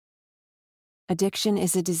Addiction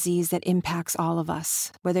is a disease that impacts all of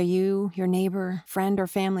us. Whether you, your neighbor, friend, or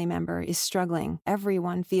family member is struggling,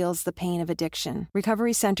 everyone feels the pain of addiction.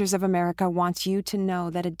 Recovery Centers of America wants you to know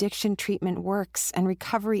that addiction treatment works and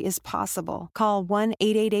recovery is possible. Call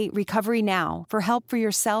 1-888-RECOVERY now for help for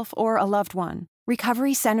yourself or a loved one.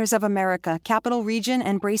 Recovery Centers of America, Capital Region,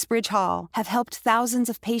 and Bracebridge Hall have helped thousands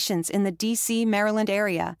of patients in the D.C., Maryland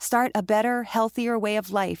area start a better, healthier way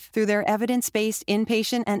of life through their evidence-based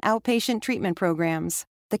inpatient and outpatient treatment programs.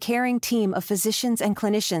 The caring team of physicians and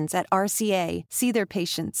clinicians at RCA see their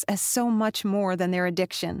patients as so much more than their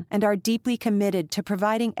addiction and are deeply committed to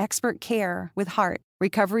providing expert care with heart.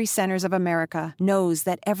 Recovery Centers of America knows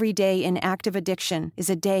that every day in active addiction is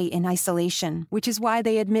a day in isolation, which is why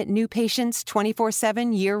they admit new patients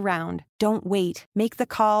 24/7 year-round. Don't wait. Make the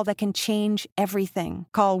call that can change everything.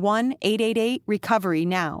 Call 1-888-RECOVERY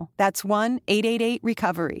now. That's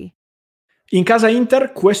 1-888-RECOVERY. In casa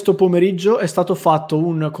Inter questo pomeriggio è stato fatto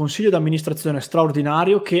un consiglio d'amministrazione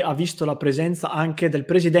straordinario che ha visto la presenza anche del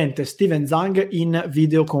presidente Steven Zhang in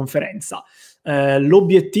videoconferenza.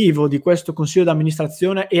 L'obiettivo di questo consiglio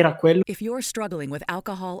d'amministrazione era quello. If you're struggling with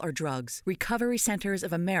alcohol or drugs, Recovery Centers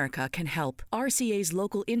of America can help. RCA's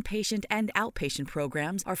local inpatient and outpatient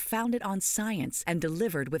programs are founded on science and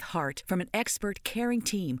delivered with heart from an expert caring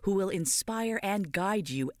team who will inspire and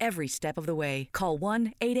guide you every step of the way. Call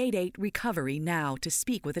 1-888-RECOVERY now to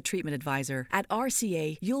speak with a treatment advisor. At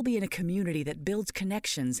RCA, you'll be in a community that builds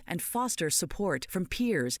connections and fosters support from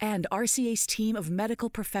peers and RCA's team of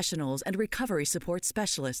medical professionals and recovery support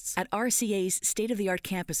specialists. At RCA's state-of-the-art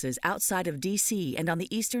campuses outside of D.C. and on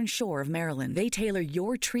the eastern shore of Maryland, they tailor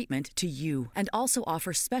your treatment to you and also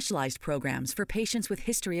offer specialized programs for patients with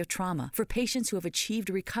history of trauma, for patients who have achieved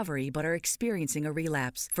recovery but are experiencing a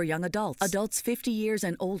relapse, for young adults, adults 50 years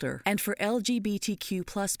and older, and for LGBTQ+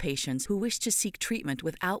 patients who wish to seek treatment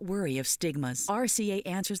without worry of stigmas. RCA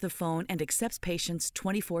answers the phone and accepts patients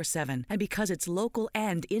 24/7. And because it's local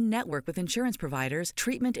and in-network with insurance providers,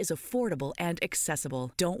 treatment is affordable and accessible.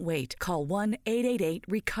 Don't wait. Call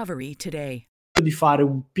 1-888-RECOVERY today. Di fare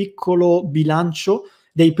un piccolo bilancio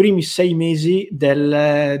dei primi 6 mesi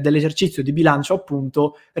dell'esercizio di bilancio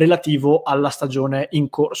appunto relativo alla stagione in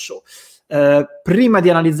corso. Prima di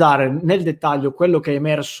analizzare nel dettaglio quello che è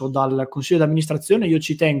emerso dal Consiglio d'amministrazione, io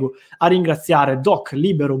ci tengo a ringraziare Doc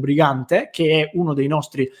Libero Brigante, che è uno dei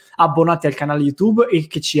nostri abbonati al canale YouTube e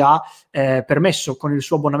che ci ha permesso con il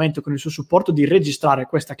suo abbonamento e con il suo supporto di registrare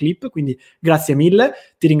questa clip, quindi grazie mille,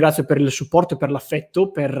 ti ringrazio per il supporto e per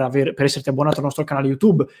l'affetto, per esserti abbonato al nostro canale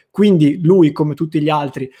YouTube. Quindi lui, come tutti gli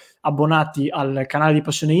altri abbonati al canale di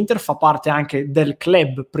Passione Inter, fa parte anche del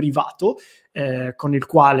club privato con il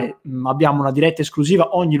quale abbiamo una diretta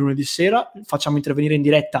esclusiva ogni lunedì sera, facciamo intervenire in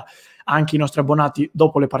diretta anche i nostri abbonati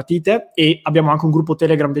dopo le partite e abbiamo anche un gruppo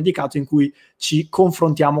Telegram dedicato in cui ci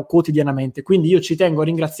confrontiamo quotidianamente. Quindi io ci tengo a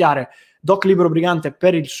ringraziare Doc Libero Brigante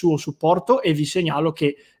per il suo supporto e vi segnalo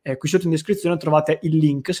che qui sotto in descrizione trovate il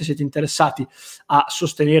link se siete interessati a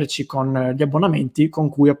sostenerci con gli abbonamenti, con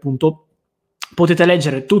cui appunto potete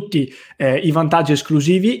leggere tutti i vantaggi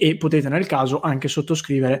esclusivi e potete nel caso anche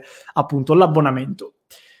sottoscrivere appunto l'abbonamento.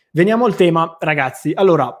 Veniamo al tema, ragazzi.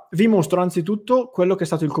 Allora, vi mostro anzitutto quello che è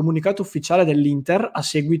stato il comunicato ufficiale dell'Inter a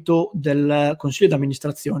seguito del Consiglio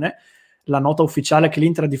d'amministrazione, la nota ufficiale che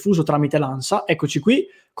l'Inter ha diffuso tramite l'ANSA. Eccoci qui,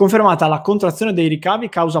 confermata la contrazione dei ricavi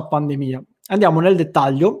causa pandemia. Andiamo nel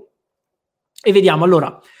dettaglio e vediamo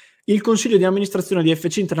allora. Il Consiglio di amministrazione di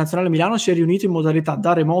FC Internazionale Milano si è riunito in modalità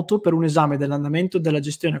da remoto per un esame dell'andamento della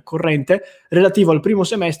gestione corrente relativo al primo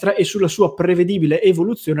semestre e sulla sua prevedibile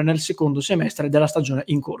evoluzione nel secondo semestre della stagione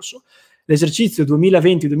in corso. L'esercizio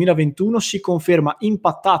 2020-2021 si conferma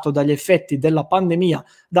impattato dagli effetti della pandemia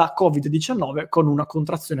da Covid-19 con una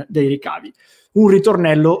contrazione dei ricavi. Un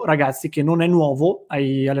ritornello, ragazzi, che non è nuovo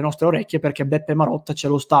alle nostre orecchie perché Beppe Marotta ce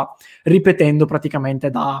lo sta ripetendo praticamente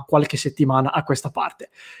da qualche settimana a questa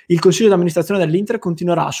parte. Il Consiglio d'amministrazione dell'Inter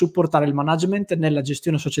continuerà a supportare il management nella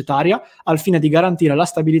gestione societaria al fine di garantire la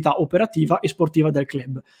stabilità operativa e sportiva del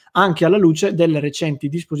club, anche alla luce delle recenti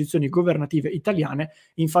disposizioni governative italiane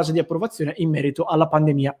in fase di approvazione in merito alla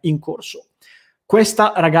pandemia in corso.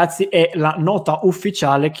 Questa, ragazzi, è la nota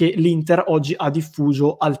ufficiale che l'Inter oggi ha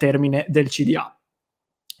diffuso al termine del CdA.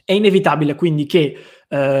 È inevitabile quindi che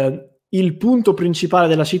il punto principale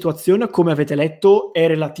della situazione, come avete letto, è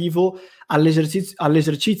relativo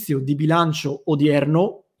all'esercizio di bilancio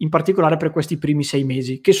odierno, in particolare per questi primi 6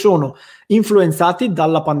 mesi, che sono influenzati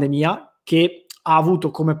dalla pandemia che ha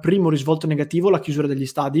avuto come primo risvolto negativo la chiusura degli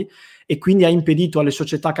stadi e quindi ha impedito alle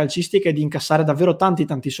società calcistiche di incassare davvero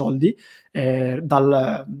tanti soldi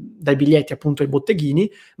dai biglietti appunto ai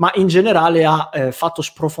botteghini, ma in generale ha fatto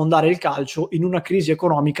sprofondare il calcio in una crisi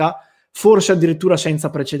economica forse addirittura senza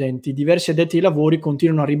precedenti. Diversi addetti ai lavori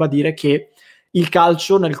continuano a ribadire che il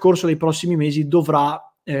calcio nel corso dei prossimi mesi dovrà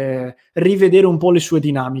rivedere un po' le sue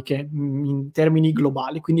dinamiche in termini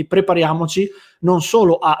globali, quindi prepariamoci non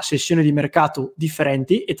solo a sessioni di mercato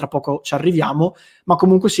differenti, e tra poco ci arriviamo, ma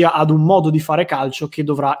comunque sia ad un modo di fare calcio che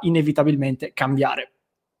dovrà inevitabilmente cambiare.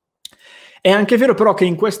 È anche vero però che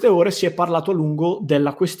in queste ore si è parlato a lungo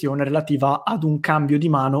della questione relativa ad un cambio di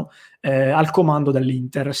mano al comando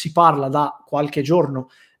dell'Inter. Si parla da qualche giorno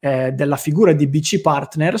della figura di BC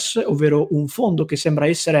Partners, ovvero un fondo che sembra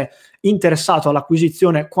essere interessato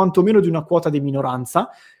all'acquisizione quantomeno di una quota di minoranza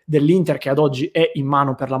dell'Inter, che ad oggi è in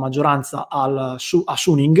mano per la maggioranza a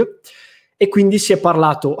Suning, e quindi si è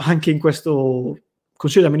parlato anche in questo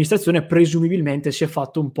Consiglio di amministrazione, presumibilmente si è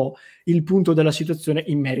fatto un po' il punto della situazione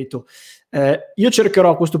in merito. Io cercherò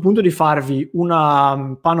a questo punto di farvi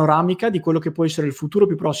una panoramica di quello che può essere il futuro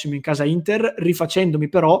più prossimo in casa Inter, rifacendomi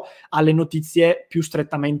però alle notizie più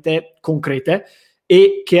strettamente concrete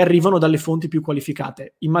e che arrivano dalle fonti più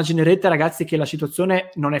qualificate. Immaginerete, ragazzi, che la situazione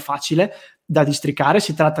non è facile da districare,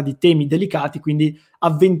 si tratta di temi delicati, quindi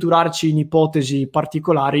avventurarci in ipotesi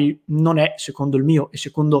particolari non è, secondo il mio e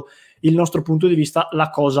secondo il nostro punto di vista, la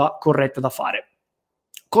cosa corretta da fare.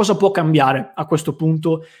 Cosa può cambiare a questo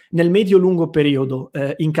punto nel medio-lungo periodo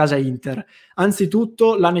in casa Inter?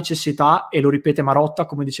 Anzitutto la necessità, e lo ripete Marotta,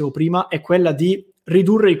 come dicevo prima, è quella di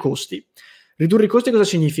ridurre i costi. Ridurre i costi cosa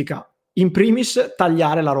significa? In primis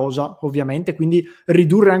tagliare la rosa, ovviamente, quindi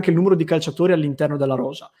ridurre anche il numero di calciatori all'interno della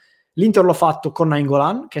rosa. L'Inter l'ha fatto con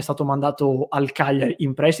Nainggolan, che è stato mandato al Cagliari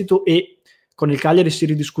in prestito, e con il Cagliari si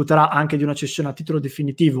ridiscuterà anche di una cessione a titolo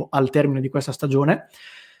definitivo al termine di questa stagione.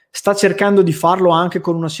 Sta cercando di farlo anche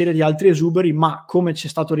con una serie di altri esuberi, ma come ci è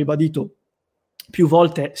stato ribadito più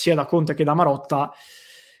volte sia da Conte che da Marotta,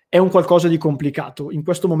 è un qualcosa di complicato. In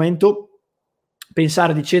questo momento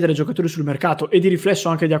pensare di cedere giocatori sul mercato e di riflesso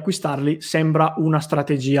anche di acquistarli sembra una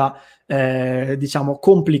strategia diciamo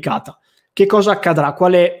complicata. Che cosa accadrà?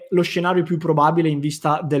 Qual è lo scenario più probabile in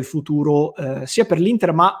vista del futuro sia per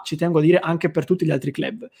l'Inter, ma ci tengo a dire anche per tutti gli altri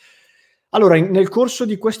club? Allora, nel corso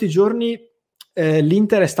di questi giorni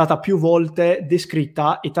l'Inter è stata più volte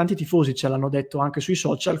descritta, e tanti tifosi ce l'hanno detto anche sui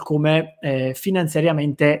social, come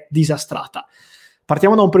finanziariamente disastrata.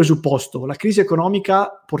 Partiamo da un presupposto: la crisi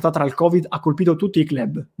economica portata dal Covid ha colpito tutti i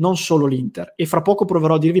club, non solo l'Inter, e fra poco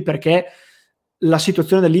proverò a dirvi perché la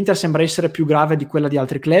situazione dell'Inter sembra essere più grave di quella di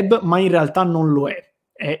altri club, ma in realtà non lo è.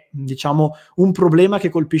 È, diciamo, un problema che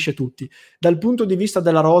colpisce tutti. Dal punto di vista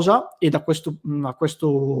della rosa, e da questo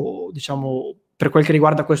diciamo, per quel che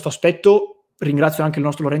riguarda questo aspetto, ringrazio anche il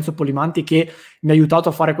nostro Lorenzo Polimanti che mi ha aiutato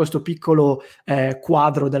a fare questo piccolo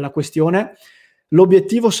quadro della questione.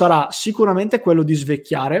 L'obiettivo sarà sicuramente quello di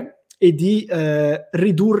svecchiare e di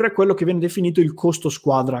ridurre quello che viene definito il costo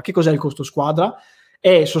squadra. Che cos'è il costo squadra?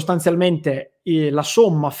 È sostanzialmente la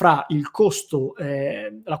somma fra il costo,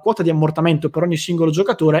 la quota di ammortamento per ogni singolo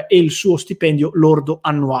giocatore e il suo stipendio lordo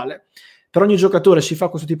annuale. Per ogni giocatore si fa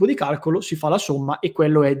questo tipo di calcolo, si fa la somma e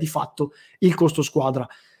quello è di fatto il costo squadra.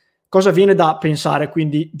 Cosa viene da pensare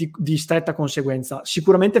quindi di stretta conseguenza?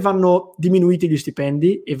 Sicuramente vanno diminuiti gli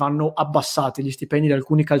stipendi e vanno abbassati gli stipendi di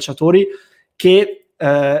alcuni calciatori che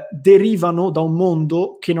derivano da un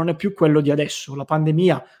mondo che non è più quello di adesso. La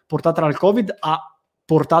pandemia portata dal Covid ha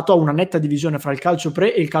portato a una netta divisione fra il calcio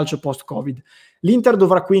pre e il calcio post-Covid. L'Inter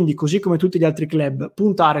dovrà quindi, così come tutti gli altri club,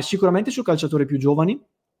 puntare sicuramente su calciatori più giovani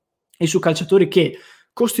e su calciatori che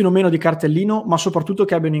costino meno di cartellino, ma soprattutto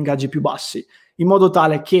che abbiano ingaggi più bassi, in modo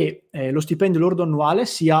tale che lo stipendio lordo annuale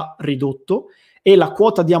sia ridotto e la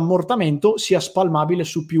quota di ammortamento sia spalmabile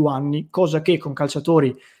su più anni, cosa che con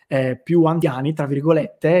calciatori più anziani, tra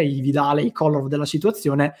virgolette, i Vidale, i Kolarov della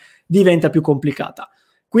situazione, diventa più complicata.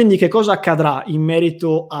 Quindi che cosa accadrà in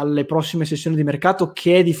merito alle prossime sessioni di mercato,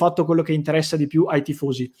 che è di fatto quello che interessa di più ai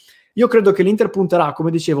tifosi? Io credo che l'Inter punterà,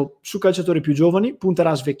 come dicevo, su calciatori più giovani,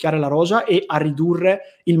 punterà a svecchiare la rosa e a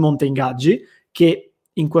ridurre il monte ingaggi, che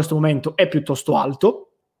in questo momento è piuttosto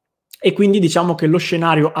alto, e quindi diciamo che lo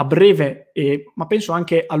scenario a breve, ma penso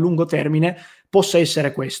anche a lungo termine, possa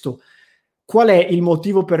essere questo. Qual è il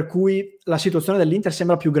motivo per cui la situazione dell'Inter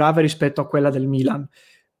sembra più grave rispetto a quella del Milan?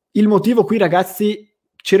 Il motivo qui, ragazzi,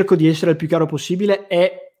 cerco di essere il più chiaro possibile,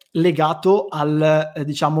 è legato al,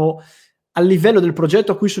 al livello del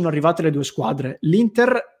progetto a cui sono arrivate le due squadre.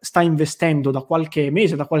 L'Inter sta investendo da qualche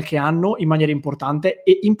mese, da qualche anno in maniera importante,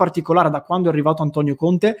 e in particolare da quando è arrivato Antonio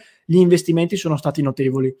Conte gli investimenti sono stati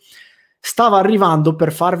notevoli. Stava arrivando,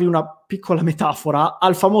 per farvi una piccola metafora,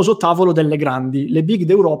 al famoso tavolo delle grandi. Le big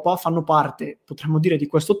d'Europa fanno parte, potremmo dire, di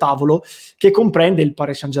questo tavolo che comprende il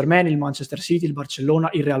Paris Saint-Germain, il Manchester City, il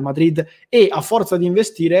Barcellona, il Real Madrid, e a forza di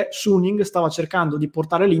investire Suning stava cercando di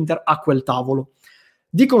portare l'Inter a quel tavolo.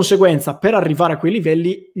 Di conseguenza, per arrivare a quei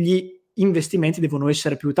livelli, gli investimenti devono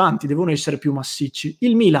essere più tanti, devono essere più massicci.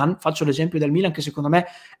 Il Milan, faccio l'esempio del Milan che secondo me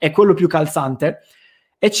è quello più calzante,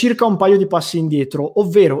 è circa un paio di passi indietro,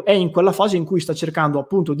 ovvero è in quella fase in cui sta cercando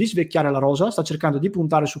appunto di svecchiare la rosa, sta cercando di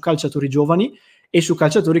puntare su calciatori giovani e su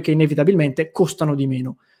calciatori che inevitabilmente costano di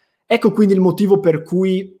meno. Ecco quindi il motivo per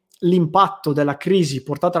cui l'impatto della crisi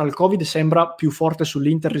portata dal Covid sembra più forte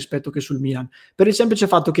sull'Inter rispetto che sul Milan, per il semplice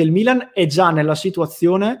fatto che il Milan è già nella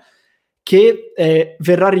situazione che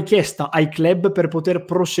verrà richiesta ai club per poter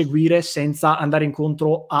proseguire senza andare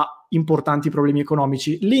incontro a importanti problemi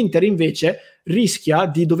economici. L'Inter invece rischia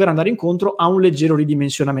di dover andare incontro a un leggero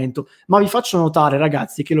ridimensionamento, ma vi faccio notare,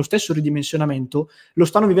 ragazzi, che lo stesso ridimensionamento lo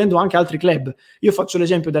stanno vivendo anche altri club. Io faccio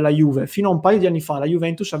l'esempio della Juve. Fino a un paio di anni fa la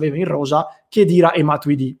Juventus aveva in rosa Khedira e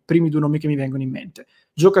Matuidi, primi due nomi che mi vengono in mente,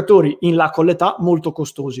 giocatori in là con l'età molto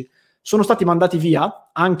costosi. Sono stati mandati via,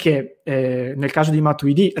 anche nel caso di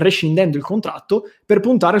Matuidi, rescindendo il contratto, per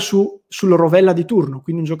puntare sul rovella di turno,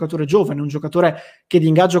 quindi un giocatore giovane, un giocatore che di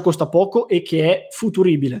ingaggio costa poco e che è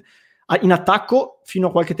futuribile. In attacco, fino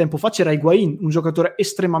a qualche tempo fa, c'era Higuaín, un giocatore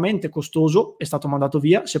estremamente costoso, è stato mandato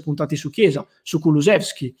via, si è puntati su Chiesa, su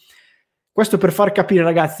Kulusevski. Questo per far capire,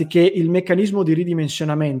 ragazzi, che il meccanismo di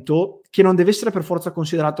ridimensionamento, che non deve essere per forza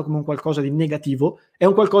considerato come un qualcosa di negativo, è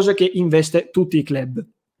un qualcosa che investe tutti i club.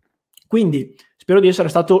 Quindi spero di essere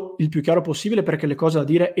stato il più chiaro possibile, perché le cose da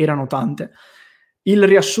dire erano tante. Il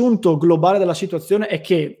riassunto globale della situazione è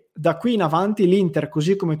che da qui in avanti l'Inter,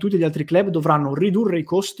 così come tutti gli altri club, dovranno ridurre i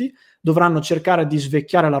costi, dovranno cercare di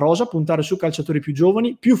svecchiare la rosa, puntare su calciatori più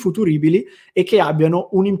giovani, più futuribili e che abbiano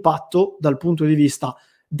un impatto dal punto di vista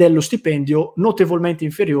dello stipendio notevolmente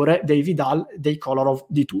inferiore dei Vidal, dei Kolarov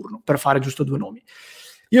di turno, per fare giusto due nomi.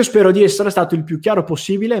 Io spero di essere stato il più chiaro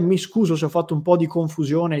possibile, mi scuso se ho fatto un po' di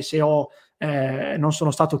confusione e se non sono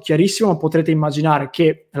stato chiarissimo, ma potrete immaginare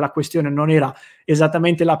che la questione non era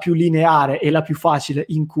esattamente la più lineare e la più facile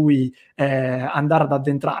in cui andare ad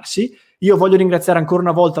addentrarsi. Io voglio ringraziare ancora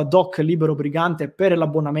una volta Doc Libero Brigante per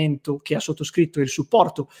l'abbonamento che ha sottoscritto e il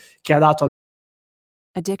supporto che ha dato.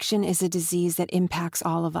 Addiction is a disease that impacts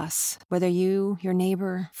all of us. Whether you, your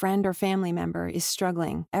neighbor, friend, or family member is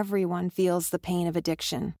struggling, everyone feels the pain of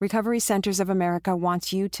addiction. Recovery Centers of America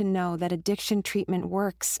wants you to know that addiction treatment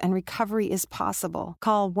works and recovery is possible.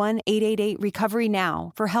 Call 1-888-RECOVERY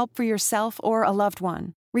now for help for yourself or a loved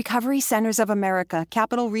one. Recovery Centers of America,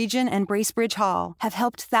 Capital Region, and Bracebridge Hall have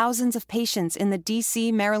helped thousands of patients in the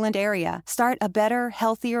D.C., Maryland area start a better,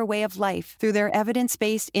 healthier way of life through their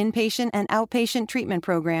evidence-based inpatient and outpatient treatment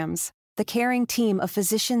programs. The caring team of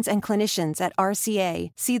physicians and clinicians at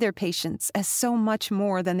RCA see their patients as so much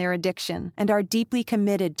more than their addiction and are deeply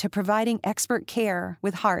committed to providing expert care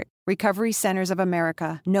with heart. Recovery Centers of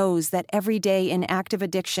America knows that every day in active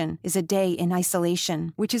addiction is a day in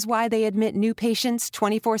isolation, which is why they admit new patients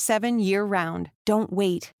 24/7 year-round. Don't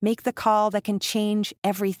wait. Make the call that can change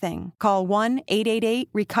everything. Call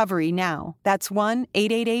 1-888-RECOVERY now. That's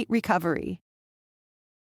 1-888-RECOVERY.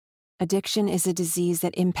 Addiction is a disease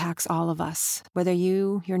that impacts all of us. Whether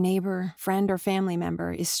you, your neighbor, friend, or family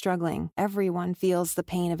member is struggling, everyone feels the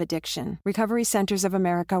pain of addiction. Recovery Centers of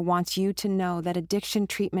America wants you to know that addiction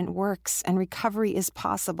treatment works and recovery is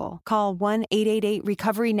possible. Call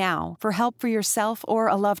 1-888-RECOVERY now for help for yourself or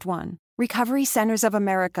a loved one. Recovery Centers of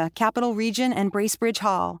America, Capital Region, and Bracebridge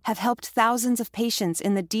Hall have helped thousands of patients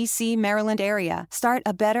in the D.C., Maryland area start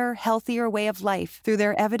a better, healthier way of life through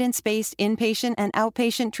their evidence-based inpatient and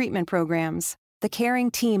outpatient treatment programs. The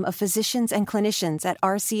caring team of physicians and clinicians at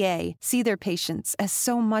RCA see their patients as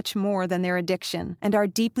so much more than their addiction and are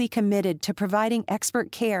deeply committed to providing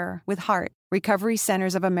expert care with heart. Recovery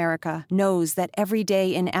Centers of America knows that every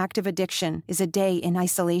day in active addiction is a day in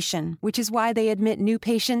isolation, which is why they admit new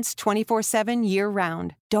patients 24/7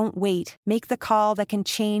 year-round. Don't wait. Make the call that can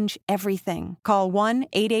change everything. Call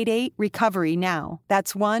 1-888-RECOVERY now.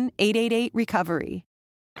 That's 1-888-RECOVERY.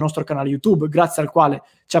 Il nostro canale YouTube, grazie al quale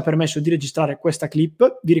ci ha permesso di registrare questa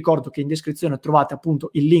clip. Vi ricordo che in descrizione trovate appunto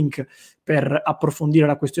il link per approfondire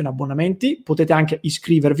la questione abbonamenti. Potete anche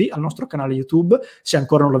iscrivervi al nostro canale YouTube se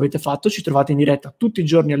ancora non l'avete fatto. Ci trovate in diretta tutti i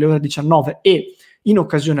giorni alle ore 19 e in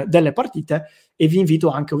occasione delle partite, e vi invito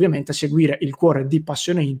anche ovviamente a seguire il cuore di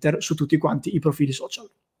Passione Inter su tutti quanti i profili social.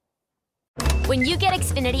 When you get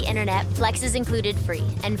Xfinity Internet, Flex is included free,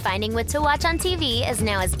 and finding what to watch on TV is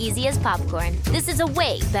now as easy as popcorn. This is a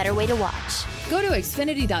way better way to watch. Go to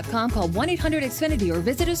Xfinity.com, call 1-800-XFINITY, or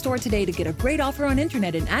visit a store today to get a great offer on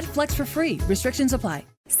internet and add Flex for free. Restrictions apply.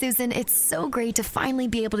 Susan, it's so great to finally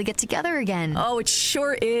be able to get together again. Oh, it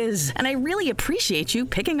sure is. And I really appreciate you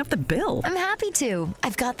picking up the bill. I'm happy to.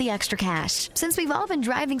 I've got the extra cash. Since we've all been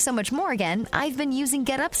driving so much more again, I've been using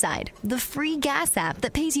Get Upside, the free gas app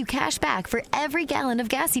that pays you cash back for every gallon of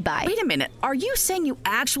gas you buy. Wait a minute. Are you saying you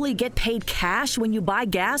actually get paid cash when you buy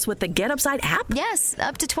gas with the Get Upside app? Yes,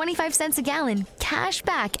 up to 25 cents a gallon. Cash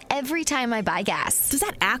back every time I buy gas. Does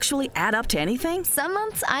that actually add up to anything? Some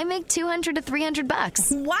months I make $200 to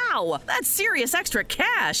 $300. Wow, that's serious extra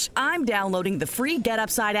cash. I'm downloading the free Get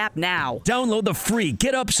Upside app now. Download the free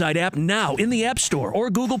Get Upside app now in the App Store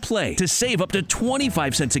or Google Play to save up to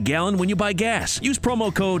 25 cents a gallon when you buy gas. Use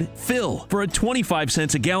promo code PHIL for a 25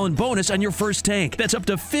 cents a gallon bonus on your first tank. That's up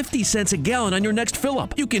to 50 cents a gallon on your next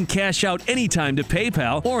fill-up. You can cash out anytime to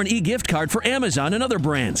PayPal or an e-gift card for Amazon and other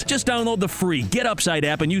brands. Just download the free Get Upside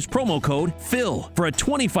app and use promo code PHIL for a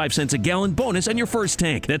 25 cents a gallon bonus on your first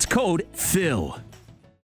tank. That's code PHIL.